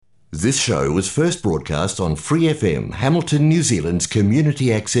This show was first broadcast on Free FM, Hamilton, New Zealand's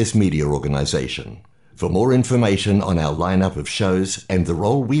community access media organisation. For more information on our lineup of shows and the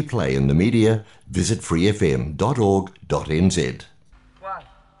role we play in the media, visit freefm.org.nz. 1,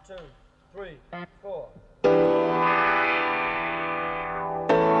 2, 3, 4.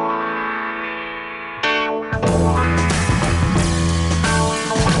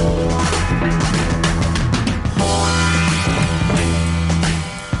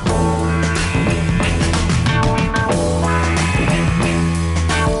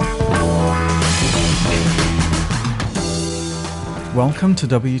 Welcome to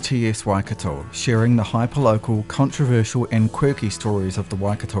WTS Waikato, sharing the hyperlocal, controversial and quirky stories of the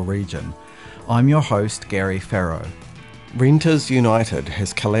Waikato region. I'm your host, Gary Farrow. Renters United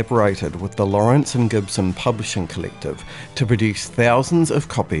has collaborated with the Lawrence Gibson Publishing Collective to produce thousands of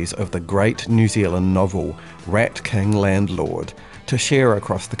copies of the great New Zealand novel Rat King Landlord to share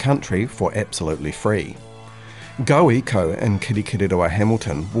across the country for absolutely free. Waikato in Kirikiriroa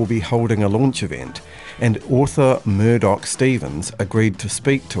Hamilton will be holding a launch event, and author Murdoch Stephens agreed to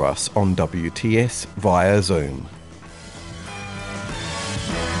speak to us on WTS via Zoom.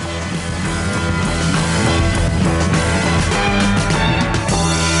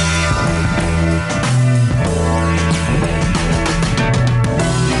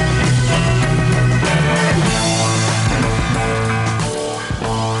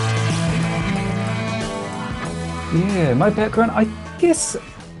 Yeah, my background, I guess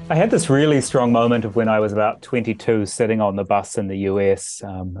I had this really strong moment of when I was about 22 sitting on the bus in the US.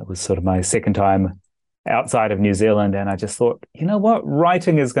 It was sort of my second time outside of New Zealand. And I just thought, you know what,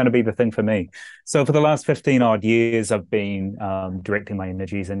 writing is going to be the thing for me. So for the last 15 odd years, I've been directing my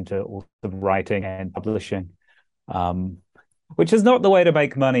energies into all the writing and publishing, which is not the way to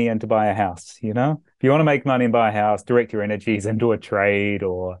make money and to buy a house. You know, if you want to make money and buy a house, direct your energies into a trade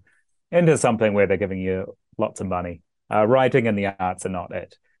or into something where they're giving you lots of money. Writing and the arts are not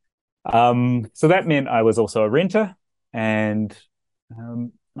it. So that meant I was also a renter, and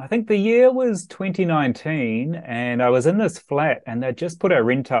I think the year was 2019, and I was in this flat, and they just put our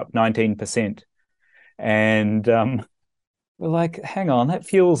rent up 19%. And we're like, hang on, that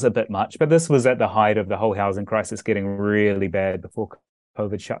feels a bit much. But this was at the height of the whole housing crisis getting really bad before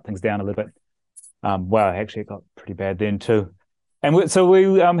COVID shut things down a little bit. Well, actually, it got pretty bad then too. And so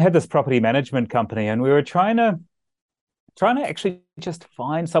we had this property management company, and we were trying to actually just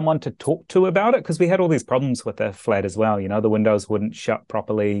find someone to talk to about it, because we had all these problems with the flat as well. You know, the windows wouldn't shut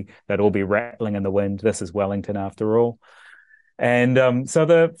properly. They'd all be rattling in the wind. This is Wellington after all. And so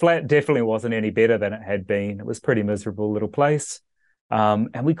the flat definitely wasn't any better than it had been. It was a pretty miserable little place.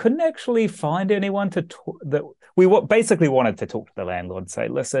 And we couldn't actually find anyone to talk. That we basically wanted to talk to the landlord and say,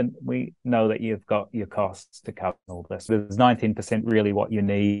 listen, we know that you've got your costs to cover all this. There's 19% really what you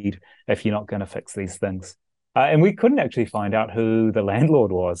need if you're not going to fix these things. And we couldn't actually find out who the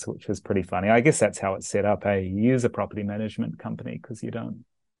landlord was, which was pretty funny. I guess that's how it's set up. You use a property management company because you don't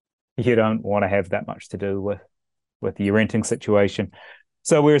want to have that much to do with your renting situation.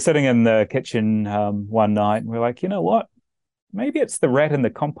 So we were sitting in the kitchen one night, and we're like, you know what? Maybe it's the rat in the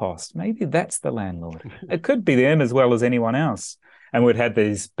compost. Maybe that's the landlord. It could be them as well as anyone else. And we'd had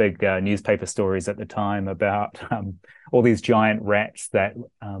these big newspaper stories at the time about all these giant rats that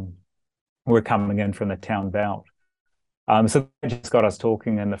were coming in from the town belt. So that just got us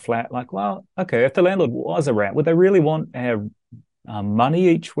talking in the flat, like, well, okay, if the landlord was a rat, would they really want our money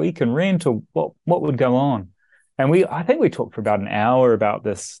each week and rent, or what would go on? And I think we talked for about an hour about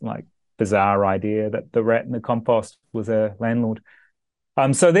this like bizarre idea that the rat in the compost was a landlord.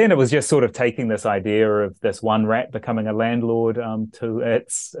 So then it was just sort of taking this idea of this one rat becoming a landlord to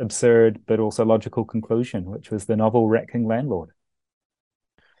its absurd but also logical conclusion, which was the novel Rat King Landlord.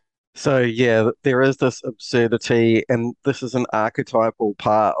 So yeah, there is this absurdity, and this is an archetypal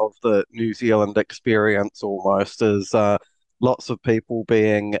part of the New Zealand experience almost, is lots of people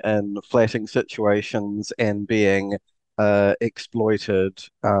being in flatting situations and being exploited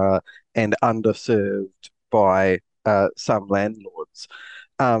and underserved by some landlords.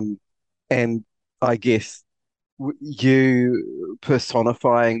 And I guess you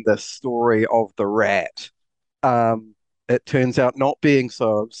personifying this story of the rat, it turns out not being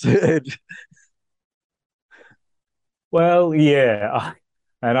so absurd. Well, yeah,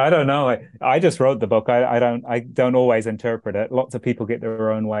 and I don't know. I just wrote the book. I don't always interpret it. Lots of people get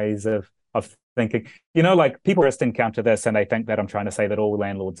their own ways of thinking. You know, like people just encounter this and they think that I'm trying to say that all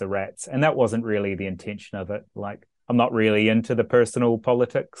landlords are rats, and that wasn't really the intention of it. Like, I'm not really into the personal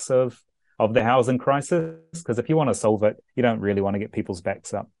politics of the housing crisis, because if you want to solve it, you don't really want to get people's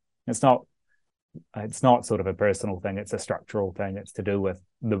backs up. It's not it's not sort of a personal thing, it's a structural thing. It's to do with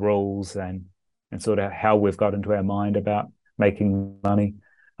the rules and sort of how we've got into our mind about making money.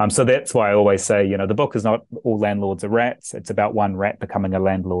 So that's why I always say, the book is not all landlords are rats. It's about one rat becoming a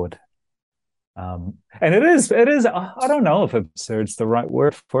landlord. And it is, I don't know if absurd's the right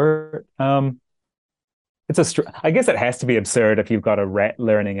word for it. I guess it has to be absurd if you've got a rat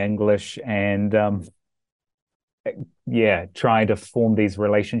learning English and, trying to form these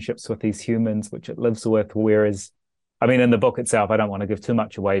relationships with these humans, which it lives with. Whereas, I mean, in the book itself, I don't want to give too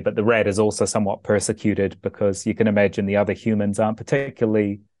much away, but the rat is also somewhat persecuted because you can imagine the other humans aren't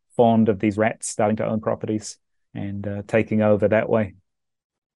particularly fond of these rats starting to own properties and taking over that way.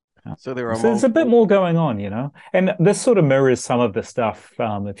 So there are there's a bit more going on, and this sort of mirrors some of the stuff.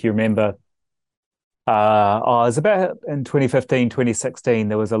 If you remember, it was about in 2015, 2016,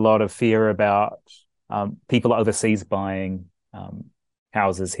 there was a lot of fear about people overseas buying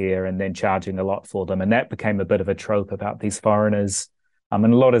houses here and then charging a lot for them. And that became a bit of a trope about these foreigners and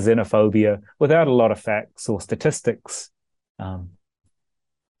a lot of xenophobia without a lot of facts or statistics. I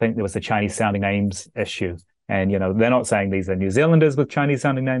think there was the Chinese sounding names issue. And, they're not saying these are New Zealanders with Chinese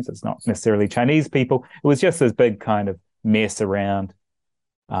sounding names. It's not necessarily Chinese people. It was just this big kind of mess around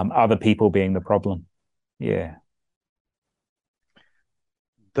other people being the problem. Yeah.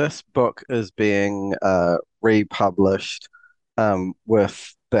 This book is being republished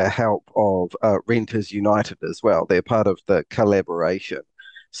with the help of Renters United as well. They're part of the collaboration.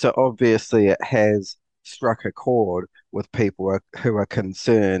 So obviously it has struck a chord with people who are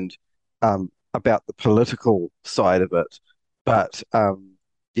concerned about the political side of it. But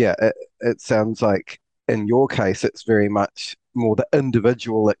it sounds like in your case, it's very much more the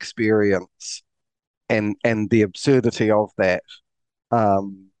individual experience and the absurdity of that.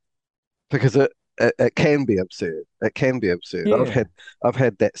 Because it can be absurd. It can be absurd. Yeah. I've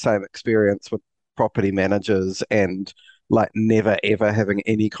had that same experience with property managers and like never ever having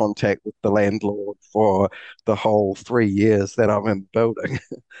any contact with the landlord for the whole 3 years that I'm in the building.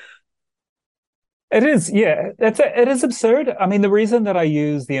 It is, yeah. It is absurd. I mean, the reason that I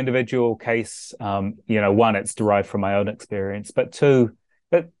use the individual case, one, it's derived from my own experience, but two,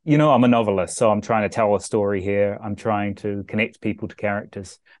 I'm a novelist, so I'm trying to tell a story here. I'm trying to connect people to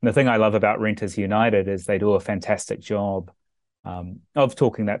characters. And the thing I love about Renters United is they do a fantastic job of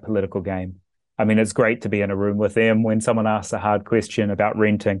talking that political game. I mean, it's great to be in a room with them when someone asks a hard question about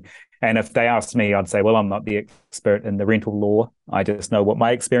renting. And if they asked me, I'd say, well, I'm not the expert in the rental law. I just know what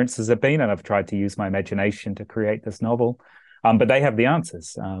my experiences have been, and I've tried to use my imagination to create this novel. But they have the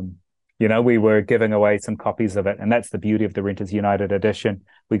answers. We were giving away some copies of it, and that's the beauty of the Renters United edition.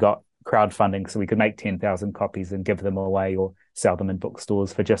 We got crowdfunding, so we could make 10,000 copies and give them away or sell them in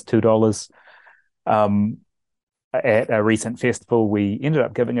bookstores for just $2. At a recent festival, we ended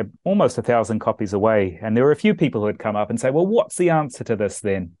up giving almost 1,000 copies away. And there were a few people who had come up and say, well, what's the answer to this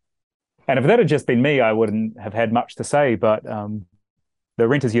then? And if that had just been me, I wouldn't have had much to say. But the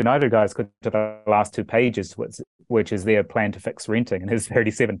Renters United guys got to the last 2 pages, which is their plan to fix renting. And there's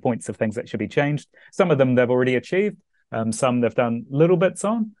 37 points of things that should be changed. Some of them they've already achieved. Some they've done little bits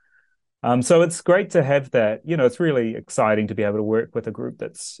on. So it's great to have that. It's really exciting to be able to work with a group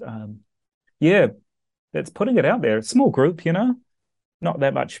that's, that's putting it out there. A small group, not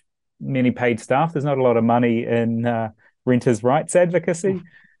that many paid staff. There's not a lot of money in renters' rights advocacy.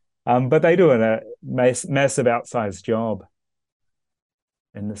 But they do a massive outsized job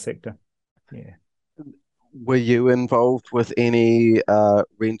in the sector. Yeah. Were you involved with any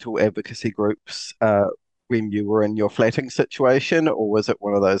rental advocacy groups when you were in your flatting situation, or was it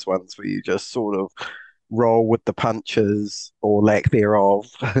one of those ones where you just sort of roll with the punches or lack thereof?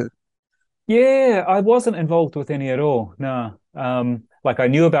 Yeah, I wasn't involved with any at all. No. I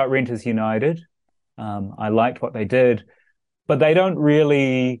knew about Renters United. I liked what they did, but they don't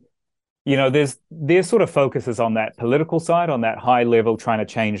really, their sort of focus is on that political side, on that high level, trying to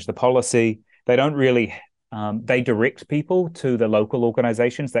change the policy. They don't really, they direct people to the local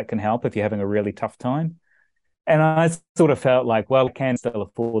organizations that can help if you're having a really tough time. And I sort of felt like, well, I can still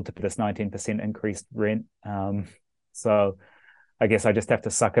afford to pay this 19% increased rent. So I guess I just have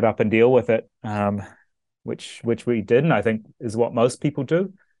to suck it up and deal with it, which we did, and I think is what most people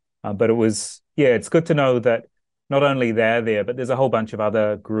do. But it was, it's good to know that not only they're there, but there's a whole bunch of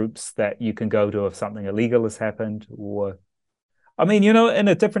other groups that you can go to if something illegal has happened. Or, I mean, in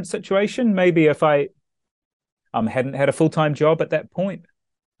a different situation, maybe if I hadn't had a full-time job at that point,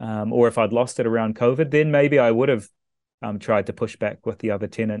 or if I'd lost it around COVID, then maybe I would have tried to push back with the other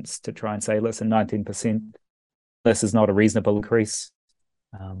tenants to try and say, listen, 19%, this is not a reasonable increase.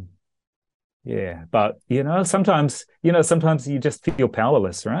 Yeah, but sometimes you just feel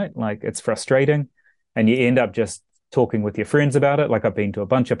powerless, right? Like it's frustrating, and you end up just talking with your friends about it. Like I've been to a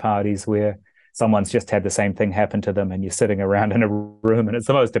bunch of parties where someone's just had the same thing happen to them, and you're sitting around in a room, and it's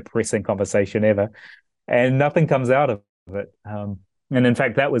the most depressing conversation ever, and nothing comes out of it. And in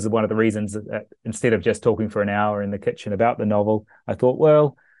fact, that was one of the reasons that instead of just talking for an hour in the kitchen about the novel, I thought,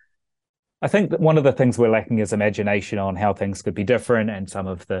 well, I think that one of the things we're lacking is imagination on how things could be different and some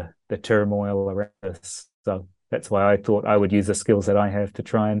of the turmoil around us. So that's why I thought I would use the skills that I have to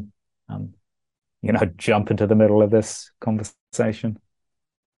try and um, jump into the middle of this conversation.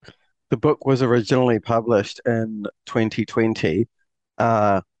 The book was originally published in 2020.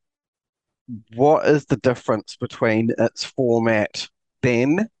 Uh, what is the difference between its format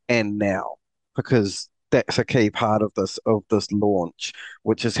then and now? Because that's a key part of this launch,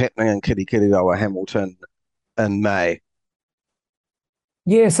 which is happening in Kirikiriroa Hamilton in May.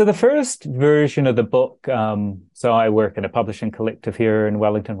 Yeah, so the first version of the book, so I work in a publishing collective here in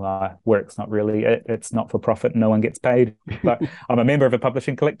Wellington. Well, work's not really, it's not for profit, no one gets paid, but I'm a member of a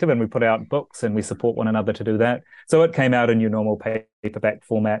publishing collective and we put out books and we support one another to do that. So it came out in your normal paperback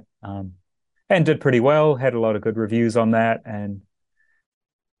format and did pretty well, had a lot of good reviews on that, and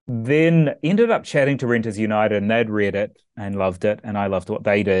then ended up chatting to Renters United and they'd read it and loved it and I loved what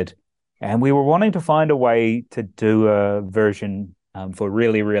they did. And we were wanting to find a way to do a version for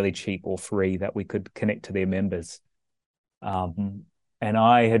really, really cheap or free that we could connect to their members. And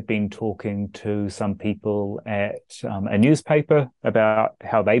I had been talking to some people at a newspaper about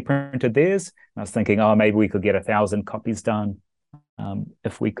how they printed theirs. And I was thinking, oh, maybe we could get 1,000 copies done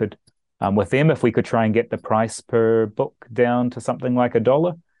if we could, with them, if we could try and get the price per book down to something like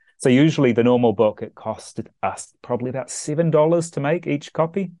 $1. So usually the normal book, it costed us probably about $7 to make each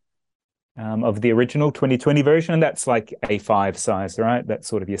copy of the original 2020 version. And that's like A5 size, right? That's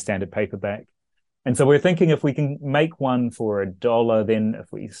sort of your standard paperback. And so we're thinking if we can make one for $1, then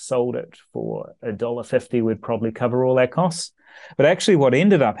if we sold it for $1.50, we'd probably cover all our costs. But actually what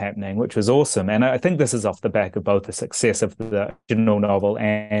ended up happening, which was awesome, and I think this is off the back of both the success of the original novel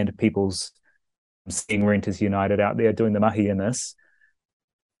and people's seeing Renters United out there doing the mahi in this,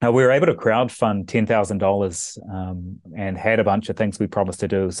 we were able to crowdfund $10,000 and had a bunch of things we promised to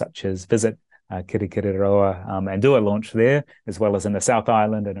do, such as visit Kirikiriroa and do a launch there, as well as in the South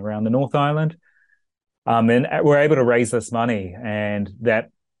Island and around the North Island. And we're able to raise this money, and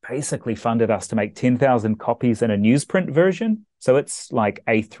that basically funded us to make 10,000 copies in a newsprint version. So it's like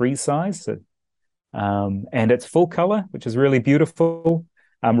A3 size, and it's full color, which is really beautiful.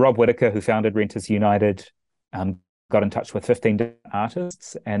 Rob Whitaker, who founded Renters United, got in touch with 15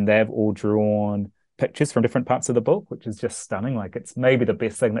 artists, and they've all drawn pictures from different parts of the book, which is just stunning. Like it's maybe the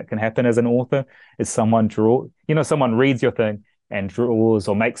best thing that can happen as an author is someone reads your thing and draws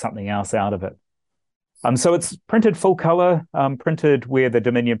or makes something else out of it. So it's printed full color, printed where the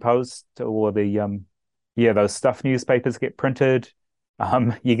Dominion Post or the those stuff newspapers get printed.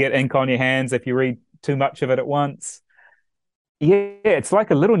 You get ink on your hands if you read too much of it at once. Yeah, it's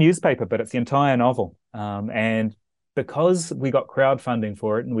like a little newspaper, but it's the entire novel. And because we got crowdfunding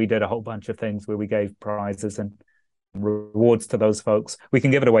for it and we did a whole bunch of things where we gave prizes and rewards to those folks, we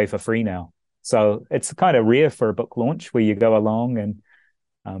can give it away for free now. So it's kind of rare for a book launch where you go along and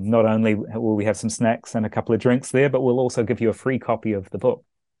not only will we have some snacks and a couple of drinks there, but we'll also give you a free copy of the book.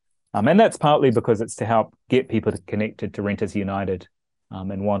 And that's partly because it's to help get people connected to Renters United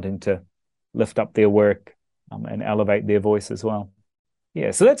and wanting to lift up their work and elevate their voice as well.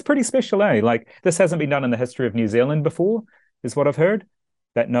 Yeah, so that's pretty special, eh? Like this hasn't been done in the history of New Zealand before, is what I've heard,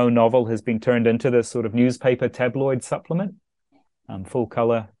 that no novel has been turned into this sort of newspaper tabloid supplement, full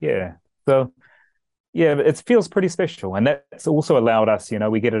color. Yeah. So yeah, it feels pretty special. And that's also allowed us,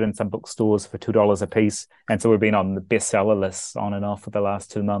 we get it in some bookstores for $2 a piece. And so we've been on the bestseller lists on and off for the last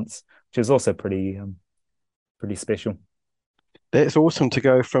 2 months, which is also pretty special. That's awesome to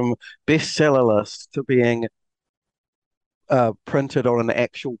go from bestseller list to being printed on an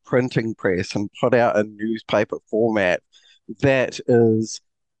actual printing press and put out in newspaper format. That is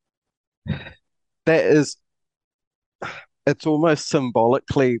it's almost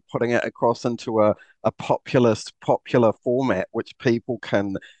symbolically putting it across into a popular format which people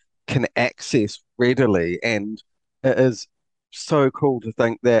can access readily. And it is so cool to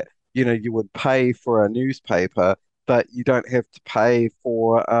think that you would pay for a newspaper but you don't have to pay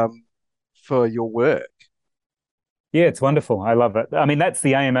for your work. Yeah, it's wonderful. I love it. I mean, that's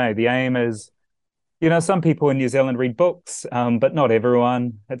the aim, eh? The aim is, some people in New Zealand read books, but not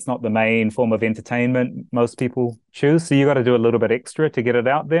everyone. It's not the main form of entertainment most people choose. So you got to do a little bit extra to get it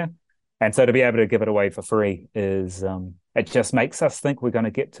out there. And so to be able to give it away for free is it just makes us think we're going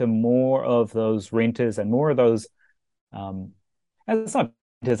to get to more of those renters and more of those. And it's not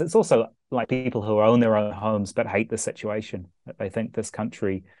renters, it's also like people who own their own homes but hate the situation. That they think this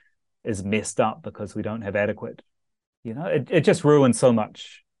country is messed up because we don't have adequate. It just ruins so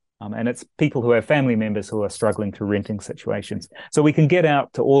much. And it's people who have family members who are struggling through renting situations. So we can get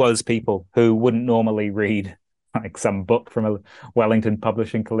out to all those people who wouldn't normally read like some book from a Wellington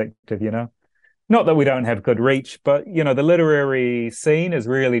publishing collective, Not that we don't have good reach, but, the literary scene is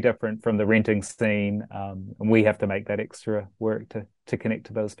really different from the renting scene. And we have to make that extra work to connect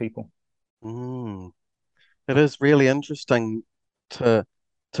to those people. It is really interesting to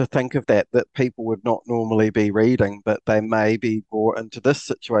think of that people would not normally be reading, but they may be brought into this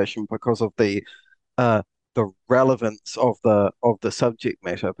situation because of the relevance of the subject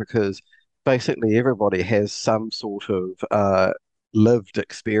matter, because basically everybody has some sort of lived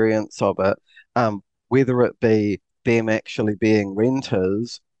experience of it, whether it be them actually being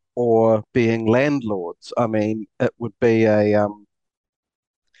renters or being landlords. I mean, it would be an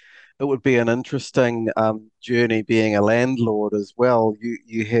interesting journey being a landlord as well.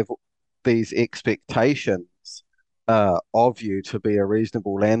 You have these expectations of you to be a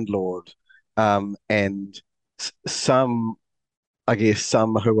reasonable landlord, and some, I guess,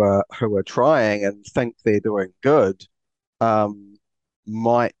 some who are trying and think they're doing good,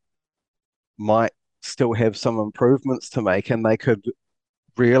 might might still have some improvements to make, and they could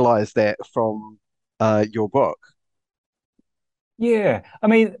realize that from your book. Yeah, I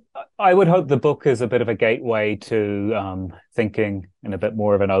mean, I would hope the book is a bit of a gateway to thinking in a bit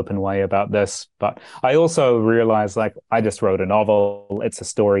more of an open way about this. But I also realize, like, I just wrote a novel. It's a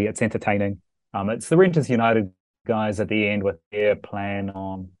story. It's entertaining. It's the Renters United guys at the end with their plan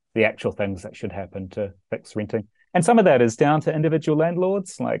on the actual things that should happen to fix renting. And some of that is down to individual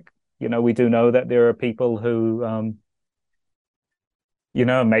landlords. Like, we do know that there are people who,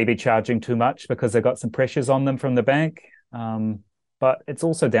 maybe charging too much because they've got some pressures on them from the bank. But it's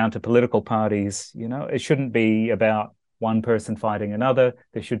also down to political parties. It shouldn't be about one person fighting another.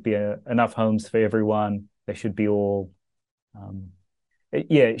 There should be enough homes for everyone. There should be all.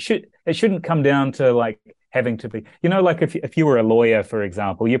 It shouldn't come down to like having to be. Like if you were a lawyer, for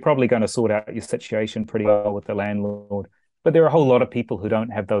example, you're probably going to sort out your situation pretty well with the landlord. But there are a whole lot of people who don't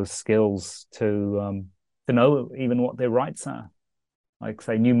have those skills to know even what their rights are. Like,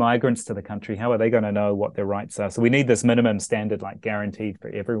 say, new migrants to the country, how are they going to know what their rights are? So we need this minimum standard, like, guaranteed for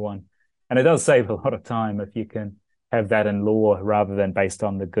everyone. And it does save a lot of time if you can have that in law rather than based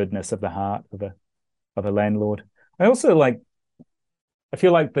on the goodness of the heart of a landlord. I feel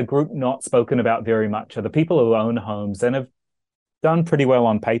like the group not spoken about very much are the people who own homes and have done pretty well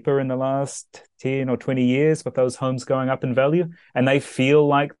on paper in the last 10 or 20 years with those homes going up in value. And they feel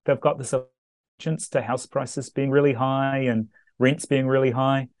like they've got this allegiance to house prices being really high and rents being really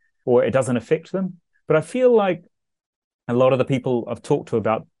high, or it doesn't affect them. But I feel like a lot of the people I've talked to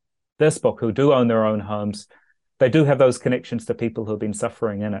about this book who do own their own homes, they do have those connections to people who have been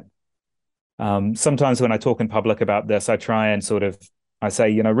suffering in it. Sometimes when I talk in public about this, I try and I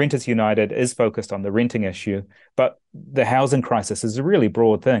say, Renters United is focused on the renting issue, but the housing crisis is a really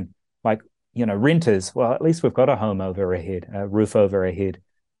broad thing. Like, renters, well, at least we've got a home over our head, a roof over our head.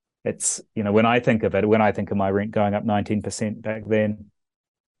 It's, when I think of my rent going up 19% back then,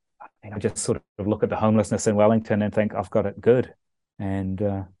 I just sort of look at the homelessness in Wellington and think, I've got it good. And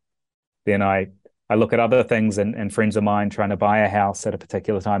then I look at other things and friends of mine trying to buy a house at a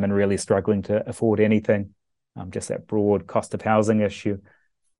particular time and really struggling to afford anything. Just that broad cost of housing issue.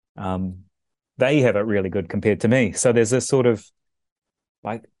 They have it really good compared to me. So there's this sort of,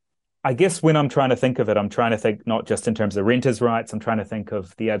 like, I guess when I'm trying to think of it, I'm trying to think not just in terms of renters' rights, I'm trying to think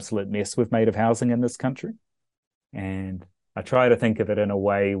of the absolute mess we've made of housing in this country. And I try to think of it in a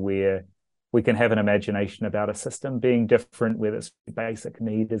way where we can have an imagination about a system being different, where this basic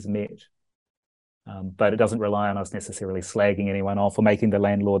need is met. But it doesn't rely on us necessarily slagging anyone off or making the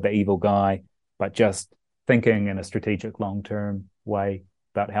landlord the evil guy, but just thinking in a strategic long-term way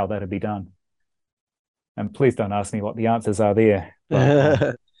about how that'd be done. And please don't ask me what the answers are there.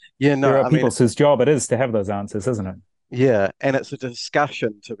 But, yeah, no, there are people whose job it is to have those answers, isn't it? Yeah, and it's a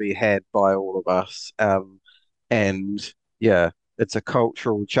discussion to be had by all of us. And yeah, it's a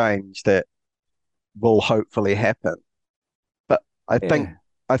cultural change that will hopefully happen. But I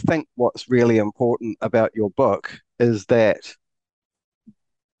think what's really important about your book is that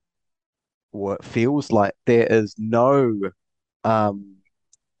what feels like um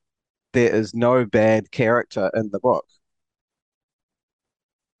there is no bad character in the book.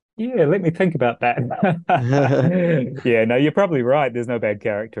 Yeah, let me think about that. Yeah, no, you're probably right. There's no bad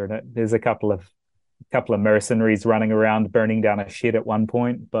character in it. There's a couple of couple of mercenaries running around burning down a shed at one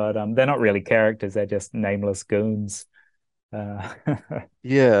point, but they're not really characters. They're just nameless goons. Uh,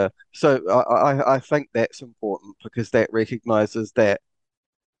 Yeah. So I think that's important because that recognizes that,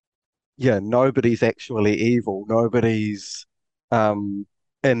 yeah, nobody's actually evil. Nobody's um,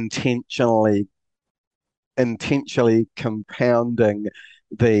 intentionally compounding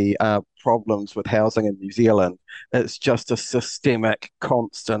the problems with housing in New Zealand. It's just a systemic,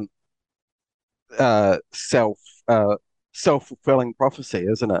 constant, self self-fulfilling prophecy,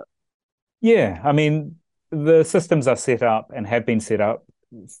 isn't it? yeah, I mean, the systems are set up and have been set up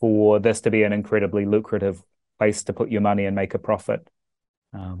for this to be an incredibly lucrative place to put your money and make a profit.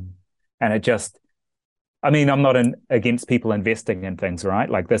 Um, and it just, I mean, I'm not against people investing in things, right?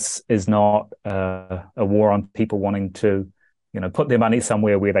 Like this is not a war on people wanting to, put their money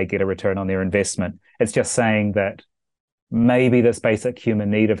somewhere where they get a return on their investment. It's just saying that maybe this basic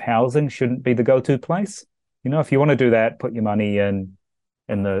human need of housing shouldn't be the go-to place. If you want to do that, put your money in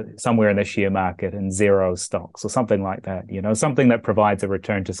the somewhere in the share market in zero stocks or something like that. Something that provides a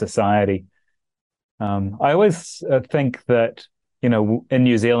return to society. I always think that in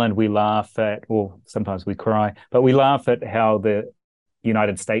New Zealand, we laugh at, or sometimes we cry, but we laugh at how the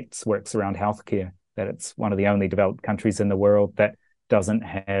United States works around healthcare, that it's one of the only developed countries in the world that doesn't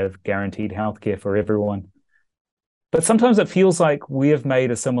have guaranteed healthcare for everyone. But sometimes it feels like we have made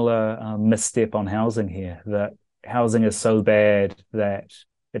a similar misstep on housing here, that housing is so bad that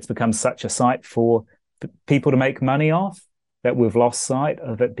it's become such a site for people to make money off that we've lost sight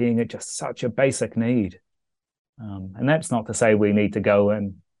of it being just such a basic need. And that's not to say we need to go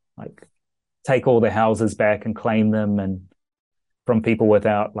and like take all the houses back and claim them and from people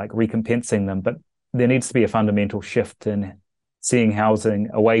without like recompensing them. But there needs to be a fundamental shift in seeing housing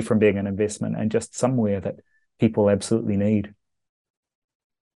away from being an investment and just somewhere that people absolutely need.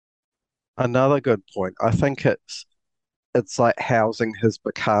 Another good point. I think it's like housing has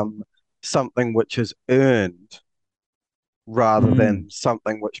become something which is earned rather than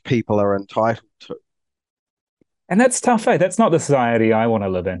something which people are entitled to. And that's tough, eh? That's not the society I want to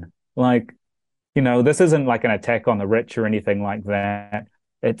live in. Like, this isn't like an attack on the rich or anything like that.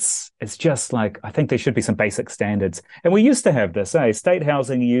 It's just like, I think there should be some basic standards. And we used to have this, eh? State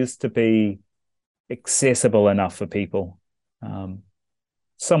housing used to be accessible enough for people,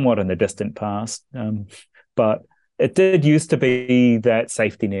 somewhat in the distant past. But it did used to be that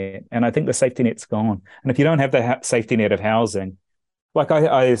safety net. And I think the safety net's gone. And if you don't have the safety net of housing, like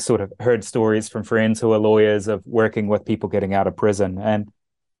I sort of heard stories from friends who are lawyers of working with people getting out of prison. And,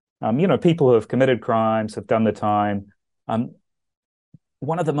 people who have committed crimes, have done the time.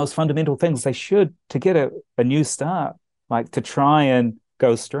 One of the most fundamental things they should, to get a new start, like to try and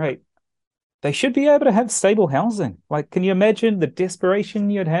go straight, they should be able to have stable housing. Like, can you imagine the desperation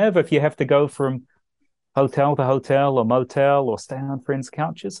you'd have if you have to go from hotel to hotel or motel or stay on friends'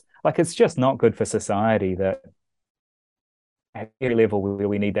 couches? Like, it's just not good for society that at every level where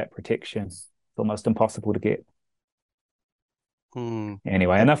we need that protection, it's almost impossible to get.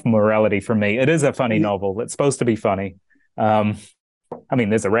 Anyway, enough morality from me. It is a funny novel. It's supposed to be funny. I mean,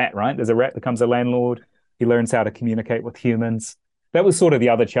 there's a rat, right? There's a rat that becomes a landlord. He learns how to communicate with humans. That was sort of the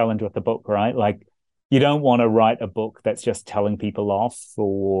other challenge with the book, right? Like, you don't want to write a book that's just telling people off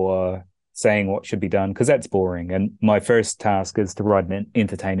or saying what should be done, because that's boring. And my first task is to write an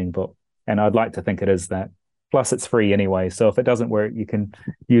entertaining book. And I'd like to think it is that. Plus, it's free anyway. So if it doesn't work, you can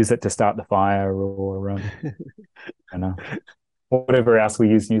use it to start the fire or whatever else we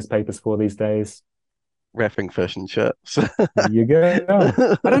use newspapers for these days. Wrapping fish and chips. There you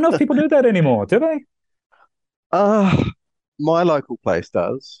go. I don't know if people do that anymore, do they? My local place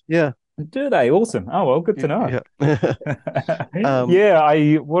does. Yeah. Do they? Awesome. Oh, well, good to know.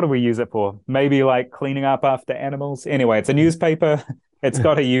 Yeah. What do we use it for? Maybe like cleaning up after animals. Anyway, it's a newspaper. It's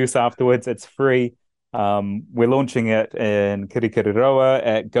got a use afterwards. It's free. We're launching it in Kirikiriroa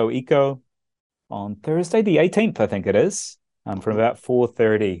at Go Eco on Thursday, the 18th, I think it is, from about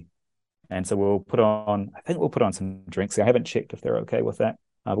 4:30. And so I think we'll put on some drinks. I haven't checked if they're okay with that.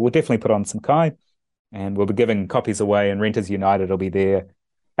 But we'll definitely put on some kai, and we'll be giving copies away, and Renters United will be there.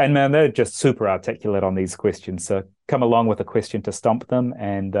 And man, they're just super articulate on these questions. So come along with a question to stump them,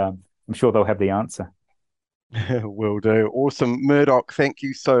 and I'm sure they'll have the answer. Will do. Awesome. Murdoch, thank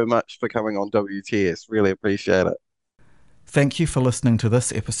you so much for coming on WTS. Really appreciate it. Thank you for listening to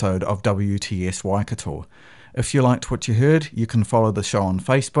this episode of WTS Waikato. If you liked what you heard, you can follow the show on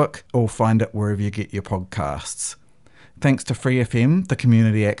Facebook or find it wherever you get your podcasts. Thanks to Free FM, the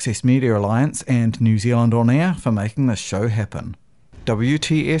Community Access Media Alliance, and New Zealand On Air for making this show happen.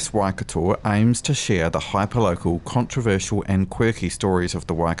 WTS Waikato aims to share the hyperlocal, controversial and quirky stories of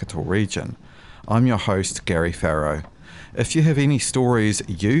the Waikato region. I'm your host, Gary Farrow. If you have any stories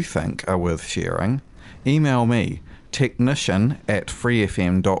you think are worth sharing, email me,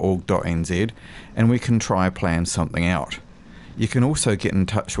 technician@freefm.org.nz, and we can try plan something out. You can also get in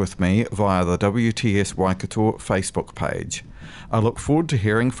touch with me via the WTS Waikato Facebook page. I look forward to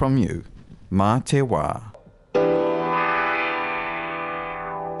hearing from you. Mā te wā.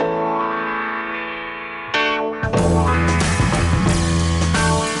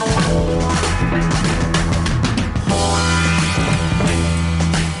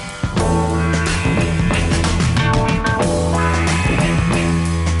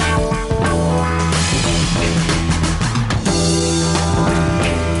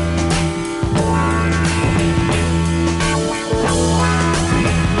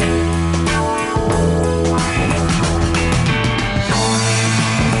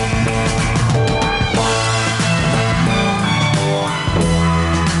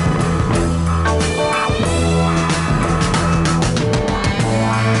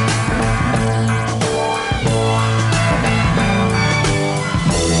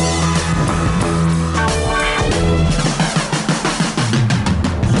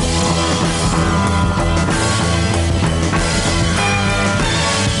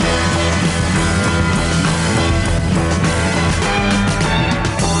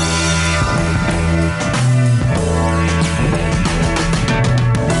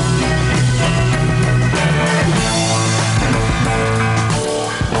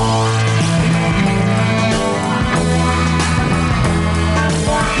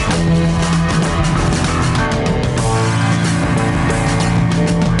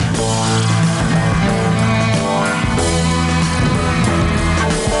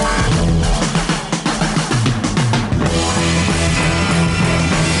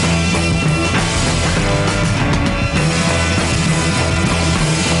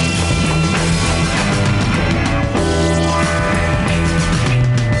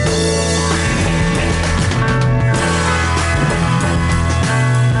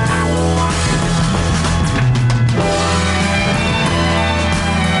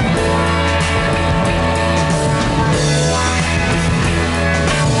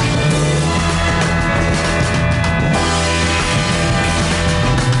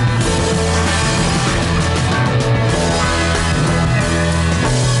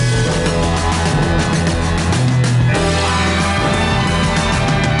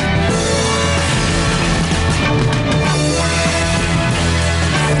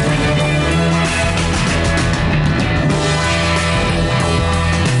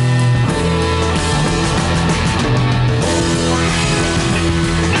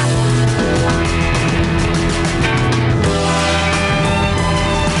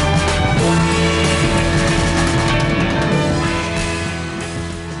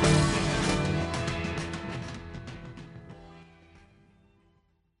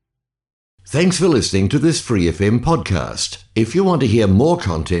 Thanks for listening to this Free FM podcast. If you want to hear more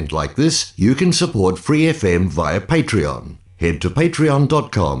content like this, you can support Free FM via Patreon. Head to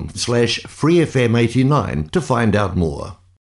patreon.com/freefm89 to find out more.